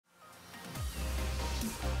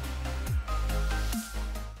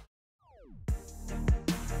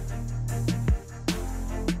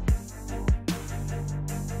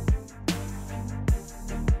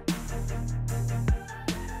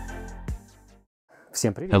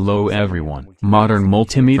Hello everyone. Modern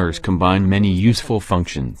multimeters combine many useful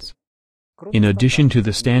functions. In addition to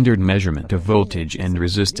the standard measurement of voltage and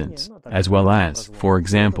resistance, as well as, for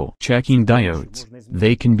example, checking diodes,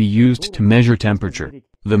 they can be used to measure temperature.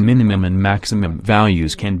 The minimum and maximum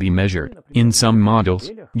values can be measured. In some models,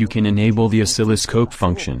 you can enable the oscilloscope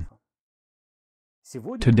function.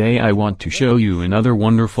 Today I want to show you another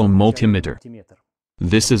wonderful multimeter.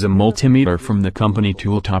 This is a multimeter from the company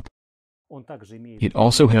ToolTop. It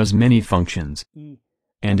also has many functions.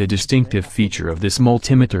 And a distinctive feature of this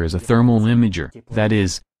multimeter is a thermal imager, that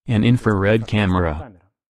is, an infrared camera.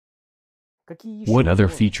 What other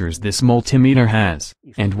features this multimeter has,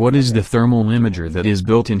 and what is the thermal imager that is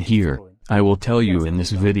built in here, I will tell you in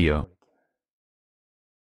this video.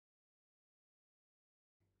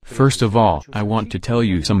 First of all, I want to tell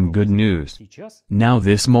you some good news. Now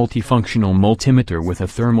this multifunctional multimeter with a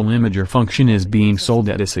thermal imager function is being sold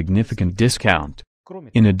at a significant discount.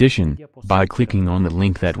 In addition, by clicking on the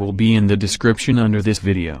link that will be in the description under this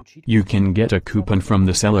video, you can get a coupon from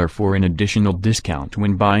the seller for an additional discount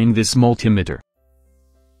when buying this multimeter.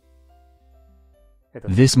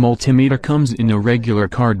 This multimeter comes in a regular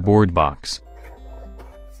cardboard box.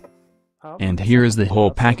 And here is the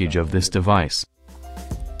whole package of this device.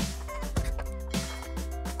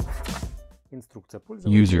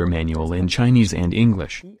 User manual in Chinese and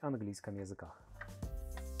English.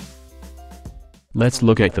 Let's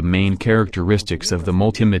look at the main characteristics of the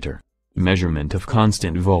multimeter. Measurement of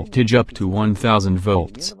constant voltage up to 1000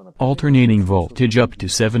 volts, alternating voltage up to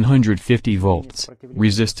 750 volts,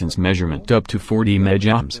 resistance measurement up to 40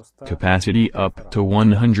 megohms, capacity up to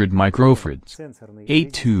 100 microfarads.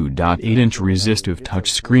 2.8-inch resistive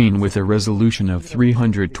touchscreen with a resolution of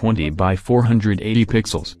 320 by 480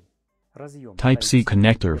 pixels. Type-C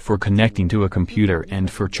connector for connecting to a computer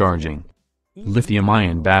and for charging.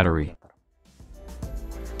 Lithium-ion battery.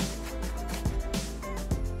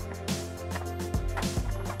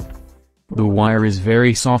 The wire is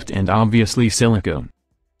very soft and obviously silicone.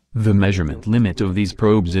 The measurement limit of these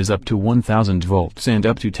probes is up to 1000 volts and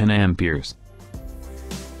up to 10 amperes.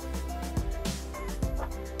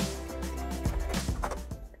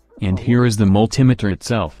 And here is the multimeter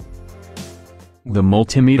itself. The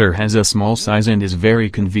multimeter has a small size and is very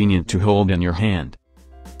convenient to hold in your hand.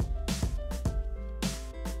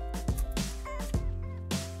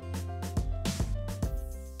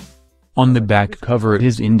 On the back cover it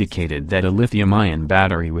is indicated that a lithium-ion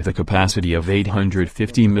battery with a capacity of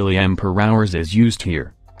 850 mAh is used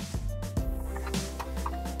here.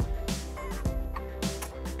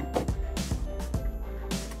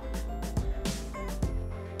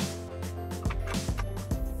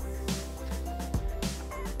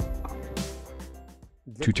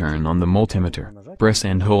 To turn on the multimeter, press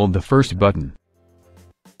and hold the first button.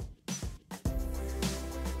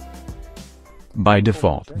 By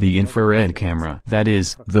default, the infrared camera, that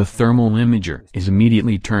is, the thermal imager, is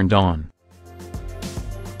immediately turned on.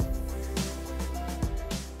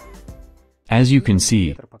 As you can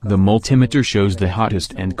see, the multimeter shows the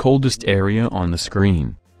hottest and coldest area on the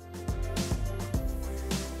screen.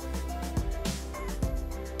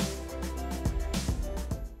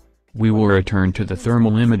 We will return to the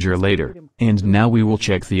thermal imager later, and now we will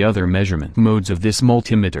check the other measurement modes of this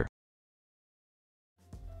multimeter.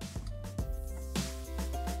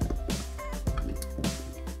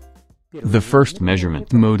 The first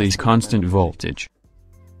measurement mode is constant voltage.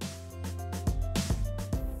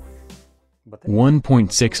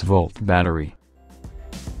 1.6 volt battery.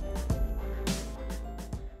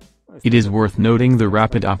 It is worth noting the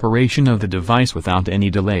rapid operation of the device without any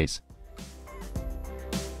delays.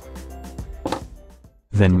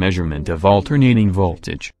 Then measurement of alternating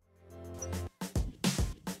voltage.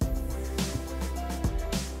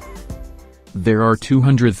 There are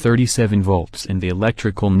 237 volts in the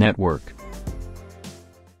electrical network.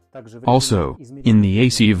 Also, in the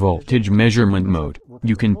AC voltage measurement mode,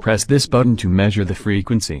 you can press this button to measure the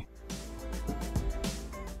frequency.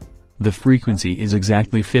 The frequency is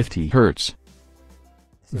exactly 50 Hz.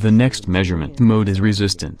 The next measurement mode is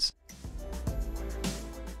resistance.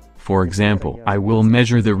 For example, I will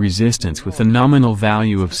measure the resistance with a nominal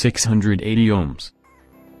value of 680 ohms.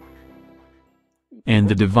 And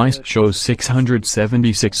the device shows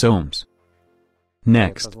 676 ohms.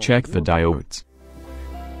 Next, check the diodes.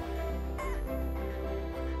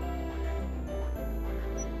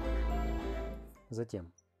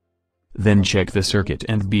 Then check the circuit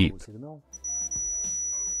and beep.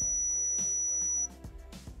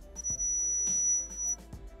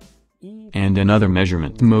 And another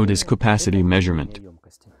measurement mode is capacity measurement.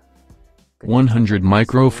 100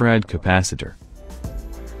 microfarad capacitor.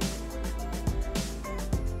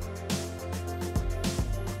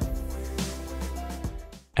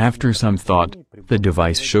 After some thought, the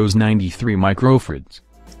device shows 93 microfarads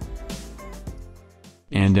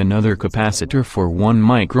and another capacitor for 1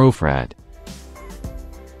 microfarad.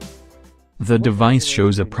 The device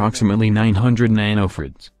shows approximately 900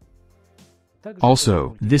 nanofarads.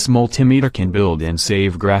 Also, this multimeter can build and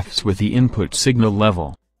save graphs with the input signal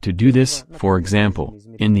level. To do this, for example,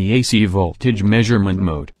 in the AC voltage measurement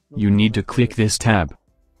mode, you need to click this tab.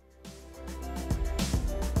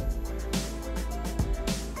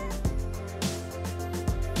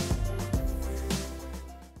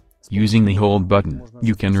 Using the hold button,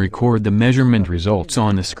 you can record the measurement results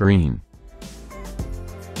on the screen.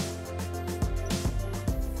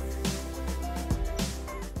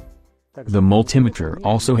 The multimeter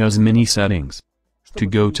also has many settings. To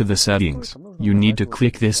go to the settings, you need to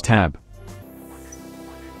click this tab.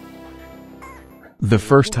 The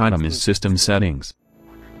first item is System Settings.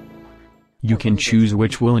 You can choose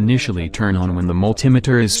which will initially turn on when the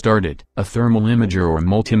multimeter is started, a thermal imager or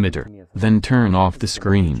multimeter, then turn off the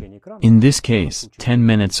screen. In this case, 10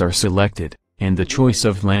 minutes are selected, and the choice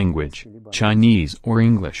of language, Chinese or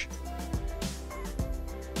English.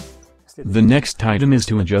 The next item is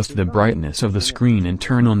to adjust the brightness of the screen and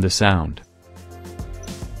turn on the sound.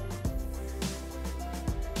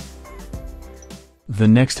 The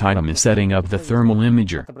next item is setting up the thermal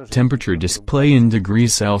imager, temperature display in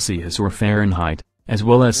degrees Celsius or Fahrenheit, as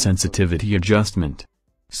well as sensitivity adjustment.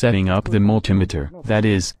 Setting up the multimeter, that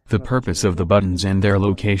is, the purpose of the buttons and their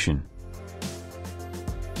location.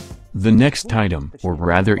 The next item, or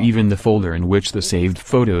rather even the folder in which the saved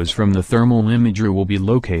photos from the thermal imager will be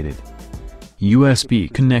located.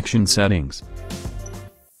 USB connection settings.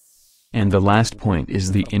 And the last point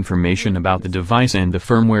is the information about the device and the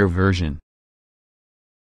firmware version.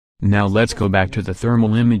 Now let's go back to the thermal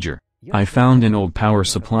imager. I found an old power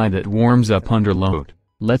supply that warms up under load.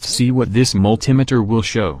 Let's see what this multimeter will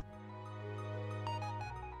show.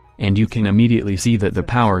 And you can immediately see that the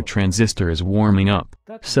power transistor is warming up.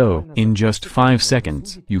 So, in just 5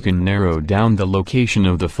 seconds, you can narrow down the location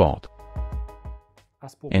of the fault.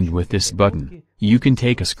 And with this button, you can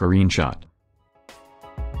take a screenshot.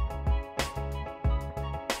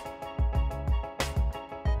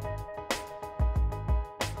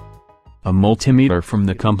 A multimeter from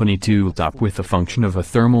the company ToolTop with the function of a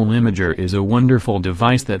thermal imager is a wonderful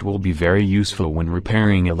device that will be very useful when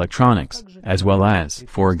repairing electronics, as well as,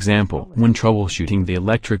 for example, when troubleshooting the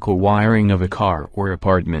electrical wiring of a car or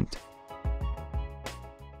apartment.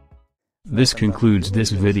 This concludes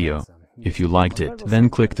this video. If you liked it, then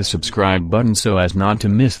click the subscribe button so as not to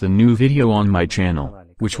miss the new video on my channel,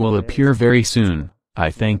 which will appear very soon.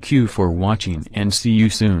 I thank you for watching and see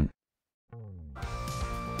you soon.